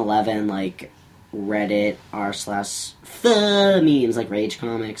 2011, like Reddit r/the memes, like Rage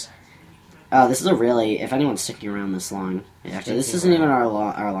Comics. Oh, this is a really, if anyone's sticking around this long, actually, this isn't even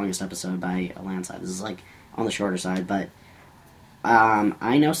our longest episode by a landslide. This is like on the shorter side, but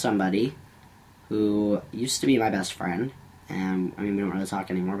I know somebody who used to be my best friend, and I mean, we don't really talk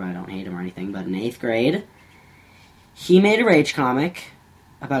anymore, but I don't hate him or anything, but in 8th grade, he made a Rage comic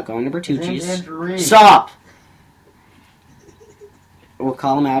about going to Bertucci's. Stop! We'll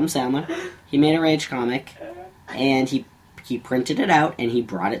call him Adam Sandler. He made a Rage comic, and he printed it out, and he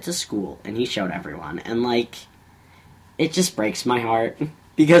brought it to school, and he showed everyone, and, like, it just breaks my heart,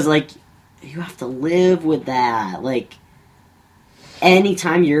 because, like, you have to live with that, like,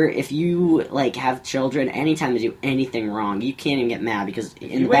 anytime if you, like, have children, anytime they do anything wrong, you can't even get mad, because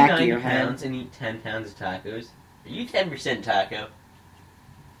in the back of your head... pounds and eat 10 pounds of tacos, are you 10% taco?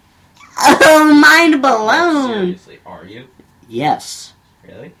 Oh, mind blown! Seriously, are you? Yes.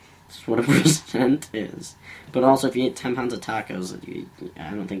 Really? That's what a percent is. But also, if you eat 10 pounds of tacos,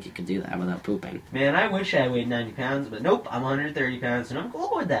 I don't think you could do that without pooping. Man, I wish I weighed 90 pounds, but nope, I'm 130 pounds, and I'm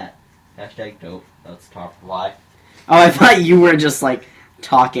cool with that. Hashtag dope. That's top lie. Oh, I thought you were just, like,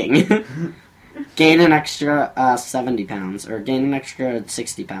 talking. Gain an extra 70 pounds, or gain an extra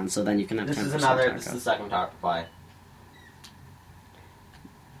 60 pounds, so then you can have 10% This is tacos. the second top lie.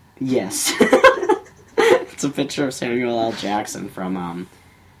 Yes. It's a picture of Samuel L. Jackson from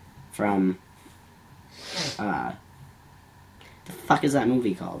the fuck is that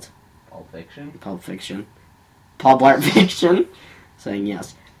movie called? Pulp Fiction? Pulp Fiction. Paul Blart Fiction. Saying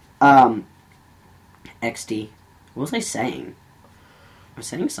yes. XD. What was I saying? I was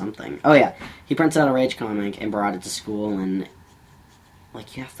saying something. Oh yeah. He prints out a Rage comic and brought it to school, and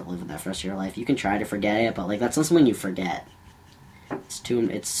like, you have to live with that for the rest of your life. You can try to forget it, but like, that's not something you forget.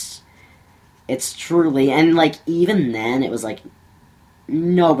 It's truly, and like, even then, it was like,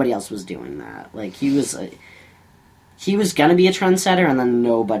 nobody else was doing that. Like, he was gonna be a trendsetter, and then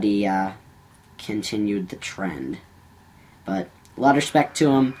nobody continued the trend. But a lot of respect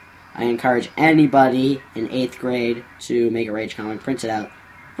to him. I encourage anybody in 8th grade to make a Rage comic, print it out,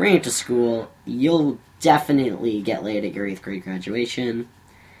 bring it to school. You'll definitely get laid at your 8th grade graduation.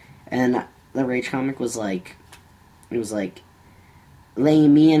 And the Rage comic was like, it was like, lay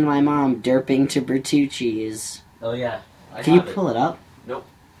me and my mom derping to Bertucci's. Oh yeah. Can you pull it up? Nope.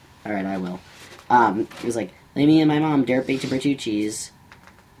 Alright, I will. It was like, lay me and my mom derping to Bertucci's.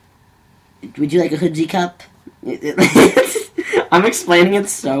 Would you like a hoodie cup? I'm explaining it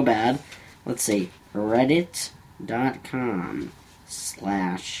so bad. Let's see.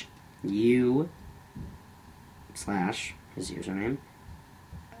 Reddit.com/u/his username.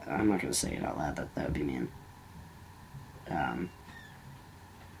 I'm not going to say it out loud. That would be mean.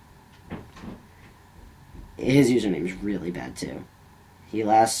 His username is really bad too. He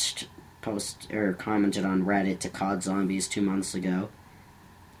last commented on Reddit to COD Zombies 2 months ago.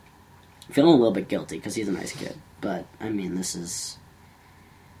 I'm feeling a little bit guilty because he's a nice kid, but I mean, this is,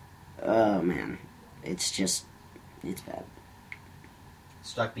 oh man, it's bad.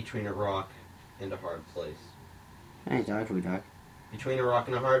 Stuck between a rock and a hard place. Hey, dog, who dog? Between a rock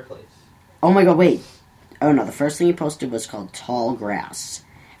and a hard place. Oh my god, wait. Oh no, the first thing he posted was called Tall Grass.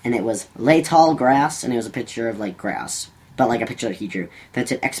 And it was lay tall grass, and it was a picture of, like, grass. But, like, a picture that he drew.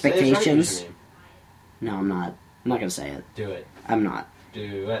 That's it. Expectations. Say his right username. No, I'm not. I'm not gonna say it. Do it. I'm not.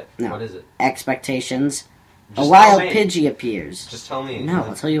 Do it. No. What is it? Expectations. Just A wild tell me. Pidgey appears. Just tell me. No,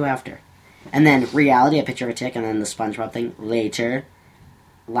 I'll tell you after. And then reality, a picture of a tick, and then the SpongeBob thing. Later.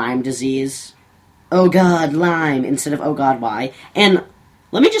 Lyme disease. Oh god, Lyme, instead of oh god, why? And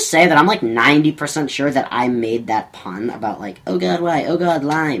let me just say that I'm like 90% sure that I made that pun about like, oh god, why? Oh god,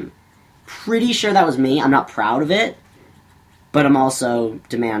 Lyme. Pretty sure that was me. I'm not proud of it. But I'm also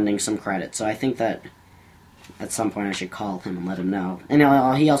demanding some credit. So I think that at some point I should call him and let him know. And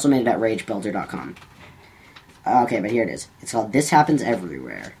he also made it at ragebuilder.com. Okay, but here it is. It's called This Happens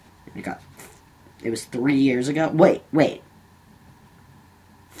Everywhere. It was 3 years ago. Wait.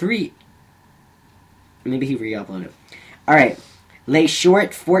 3. Maybe he re-uploaded it. Alright. Lay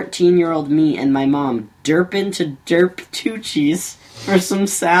short 14-year-old me and my mom derpin' to Derptucci's for some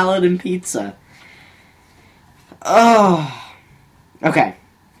salad and pizza. Oh. Okay.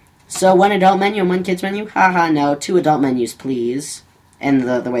 So one adult menu and one kids menu? Haha, no. 2 adult menus, please. And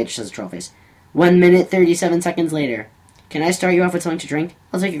the waitress says troll face. 1 minute, 37 seconds later. Can I start you off with something to drink?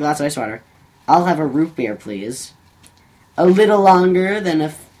 I'll take a glass of ice water. I'll have a root beer, please. A little longer than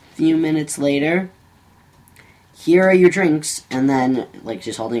a few minutes later. Here are your drinks. And then, like,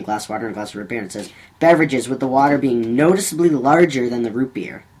 she's holding a glass of water and a glass of root beer, and it says, beverages, with the water being noticeably larger than the root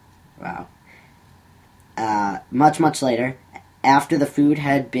beer. Wow. Much later, after the food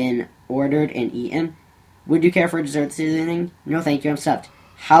had been ordered and eaten, would you care for a dessert this evening? No, thank you, I'm stuffed.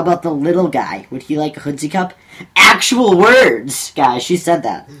 How about the little guy? Would he like a hoodsie cup? Actual words! Guys, she said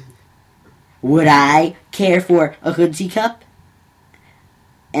that. Would I care for a hoodsie cup?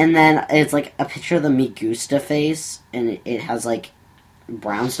 And then it's like a picture of the Migusta face, and it has like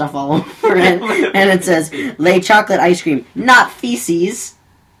brown stuff all over it. And it says, lay chocolate ice cream, not feces.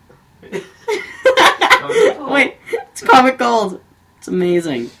 Wait, it's Comic Gold. It's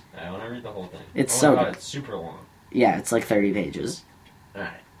amazing. I want to read the whole thing. It's oh so my God, good. it's super long. Yeah, it's like 30 pages.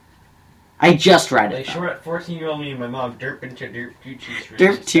 Alright. I just read Like it. short 14-year-old me and my mom derp into Derp Tucci's. Derp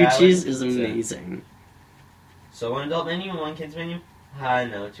salad Tucci's is pizza. amazing. So 1 adult menu and 1 kids menu?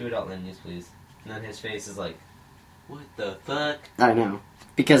 No, 2 adult menus, please. And then his face is like, what the fuck? I know.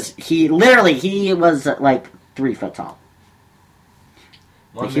 Because he was like 3 foot tall.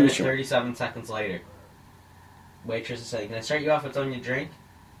 1 He was minute, short. 37 seconds later. Waitress is saying, can I start you off with something to drink?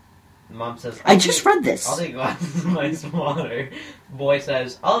 The mom says, I just read this. I'll take glasses of ice water. Boy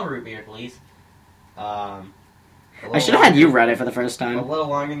says, I'll have a root beer, please. I should have had you read it for the first A time. little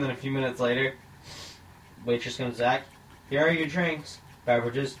longer than a few minutes later, waitress comes back. Here are your drinks.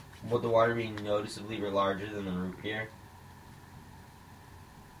 Beverages, with the water being noticeably larger than the root beer.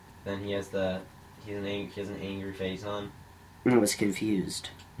 Then he has an angry face on. I was confused.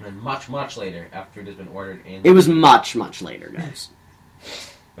 And then much later, after it has been ordered and It was much later, guys.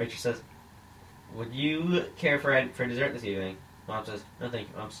 waitress says, would you care for dessert this evening? Mom says, no thank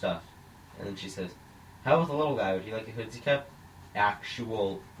you, I'm stuffed. And then she says, how about the little guy? Would you like a hoodsie cup?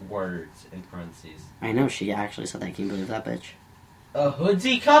 Actual words in parentheses. I know, she actually said that. Can you believe that, bitch? A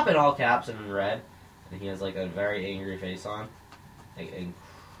hoodsie cup in all caps and in red. And he has like a very angry face on. Like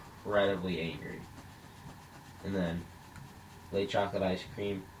incredibly angry. And then late chocolate ice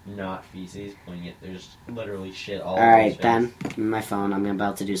cream, not feces, pointing it. There's literally shit all over his Alright, face. Ben. Give me my phone. I'm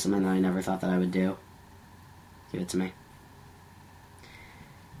about to do something that I never thought that I would do. Give it to me.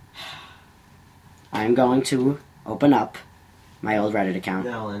 I'm going to open up my old Reddit account.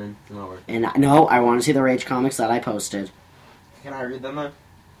 No, Lennon, it's not working. And no, I want to see the Rage comics that I posted. Can I read them though?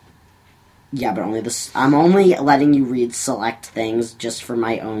 Yeah, but only this. I'm only letting you read select things just for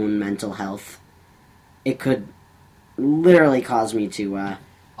my own mental health. It could literally cause me to,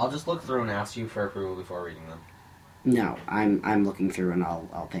 I'll just look through and ask you for approval before reading them. No, I'm looking through and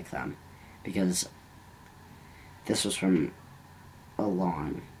I'll pick them. Because this was from a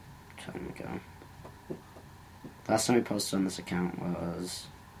long time ago. Last time I posted on this account was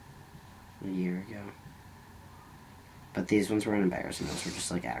a year ago. But these ones weren't embarrassing. Those were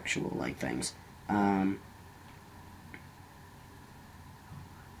just like actual like things.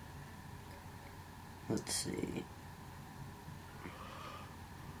 Let's see.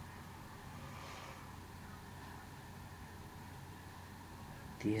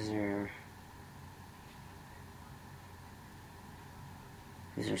 These are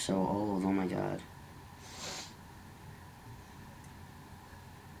so old. Oh my god.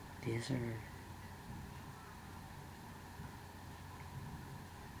 These are.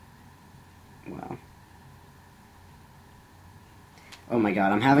 Wow. Oh my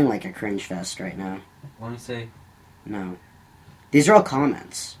god, I'm having like a cringe fest right now. Let me see. No. These are all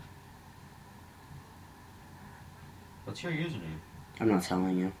comments. What's your username? I'm not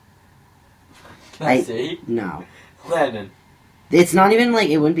telling you. Can I- see? No. Lennon. It's not even like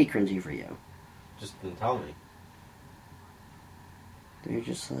it wouldn't be cringy for you. Just didn't tell me. They're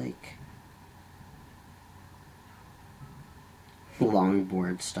just like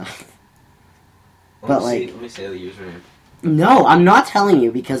longboard stuff. But, like- let me say the username. No, I'm not telling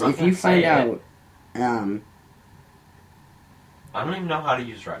you because I'm if not you gonna find say out, I don't even know how to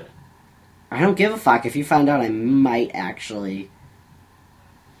use Reddit. I don't give a fuck. If you find out, I might actually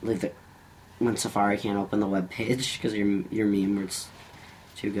leave the when Safari can't open the web page because your meme was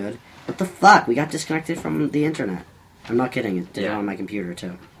too good. What the fuck? We got disconnected from the internet. I'm not kidding. It did it Yeah. on my computer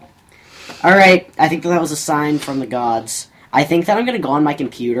too. All right, I think that was a sign from the gods. I think that I'm gonna go on my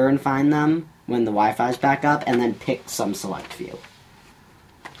computer and find them when the Wi-Fi's back up, and then pick some select few.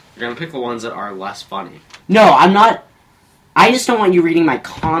 You're gonna pick the ones that are less funny. No, I'm not. I just don't want you reading my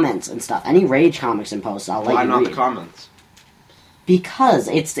comments and stuff. Any Rage comics and posts, I'll let Why you not read. the comments? Because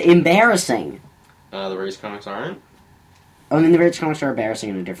it's embarrassing. The race comics aren't? I mean, the Reddit comments are embarrassing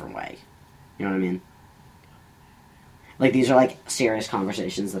in a different way. You know what I mean? Like, these are, like, serious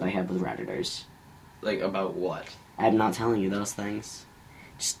conversations that I had with Redditors. Like, about what? I'm not telling you those things.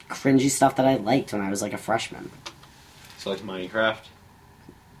 Just cringy stuff that I liked when I was, like, a freshman. So, like Minecraft?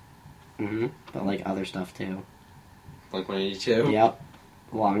 Mm-hmm. But, like, other stuff, too. Like 182? Yep.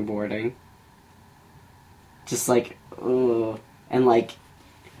 Longboarding. Just, like, ugh. And, like,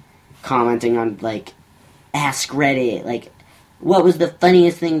 commenting on, like, ask Reddit, like, what was the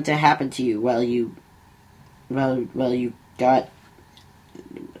funniest thing to happen to you? Well, you got,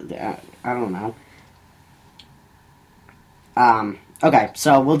 I don't know. Okay,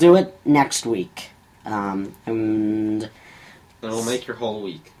 so we'll do it next week. And Then we'll make your whole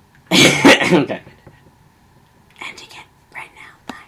week. okay.